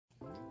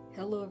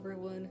Hello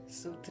everyone,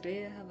 so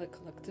today I have a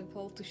collective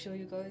haul to show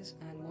you guys,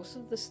 and most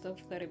of the stuff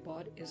that I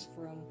bought is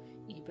from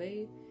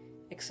eBay,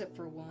 except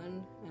for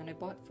one, and I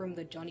bought from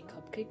the Johnny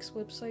Cupcakes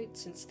website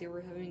since they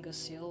were having a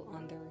sale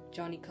on their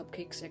Johnny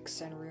Cupcakes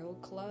x Sanrio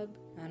collab,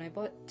 and I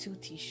bought two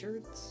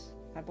t-shirts.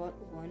 I bought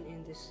one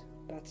in this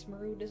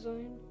Batsmaru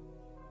design,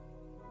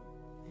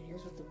 and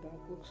here's what the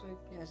back looks like.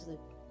 It has the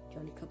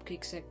Johnny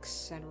Cupcakes x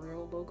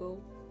Sanrio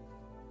logo.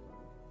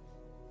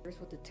 Here's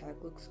what the tag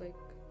looks like.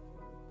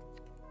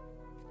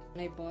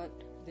 And I bought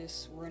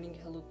this running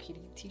Hello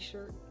Kitty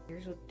t-shirt.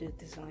 Here's what the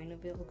design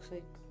of it looks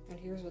like, and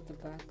here's what the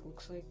back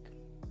looks like.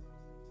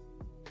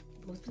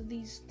 Both of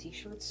these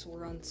t-shirts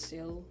were on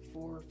sale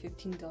for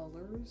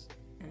 $15,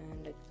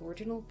 and the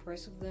original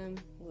price of them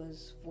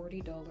was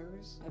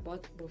 $40. I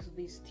bought both of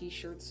these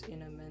t-shirts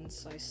in a men's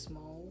size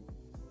small,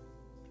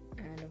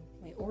 and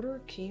my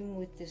order came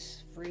with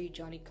this free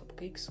Johnny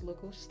Cupcakes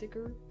logo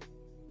sticker,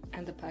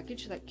 and the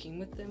package that came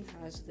with them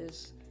has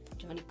this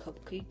Johnny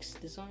Cupcakes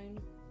design.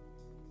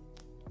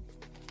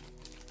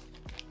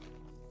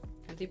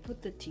 And they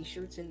put the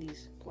t-shirts in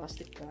these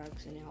plastic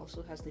bags, and it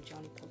also has the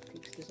Johnny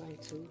Cupcakes design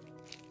too.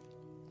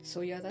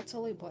 So yeah, that's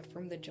all I bought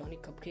from the Johnny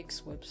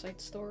Cupcakes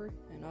website store,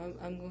 and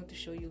I'm going to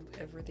show you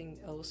everything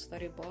else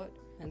that I bought,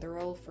 and they're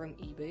all from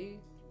eBay.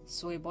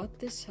 So I bought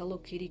this Hello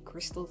Kitty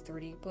Crystal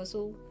 3D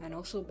puzzle, and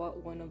also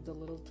bought one of the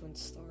Little Twin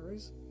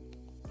Stars,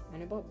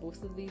 and I bought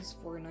both of these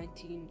for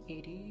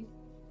 $19.80,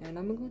 and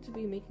I'm going to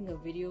be making a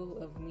video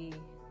of me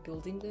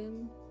building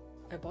them.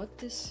 I bought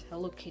this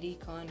Hello Kitty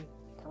Con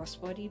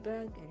crossbody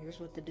bag, and here's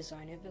what the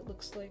design of it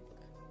looks like,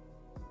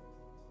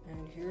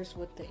 and here's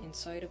what the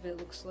inside of it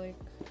looks like.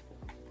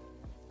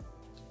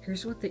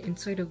 Here's what the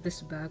inside of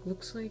this bag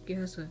looks like. It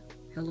has a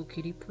Hello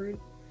Kitty print,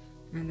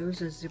 and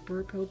there's a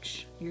zipper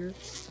pouch here,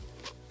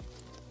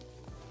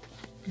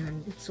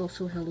 and it's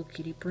also Hello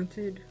Kitty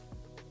printed.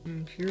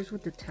 And here's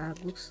what the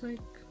tag looks like.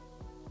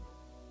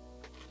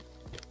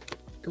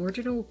 The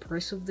original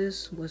price of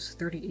this was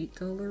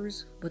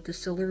 $38, but the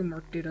seller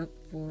marked it up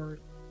for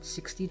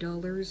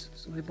 $60,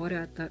 so I bought it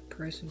at that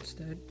price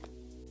instead.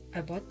 I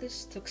bought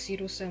this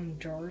Tuxedo Sam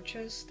drawer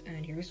chest,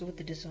 and here's what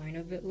the design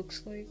of it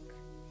looks like.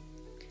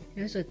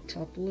 It has a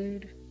top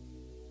lid,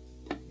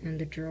 and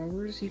the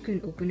drawers, you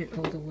can open it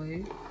all the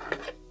way.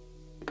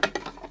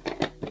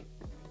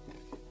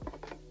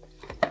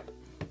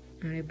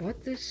 And I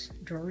bought this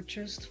drawer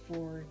chest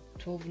for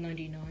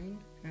 $12.99,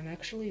 and I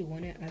actually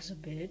won it as a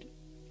bid.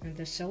 And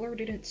the seller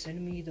didn't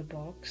send me the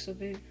box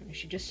of it,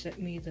 she just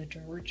sent me the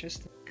drawer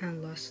chest.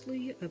 And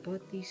lastly, I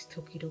bought these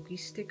tokidoki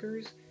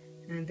stickers,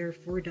 and they're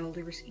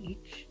 $4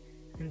 each,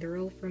 and they're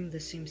all from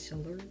the same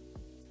seller.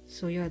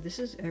 So yeah, this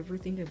is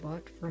everything I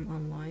bought from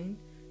online.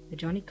 The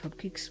Johnny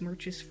Cupcakes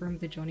merch is from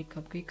the Johnny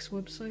Cupcakes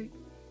website,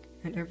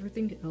 and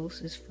everything else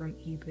is from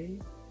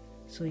eBay.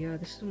 So yeah,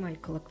 this is my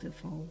collective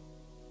haul.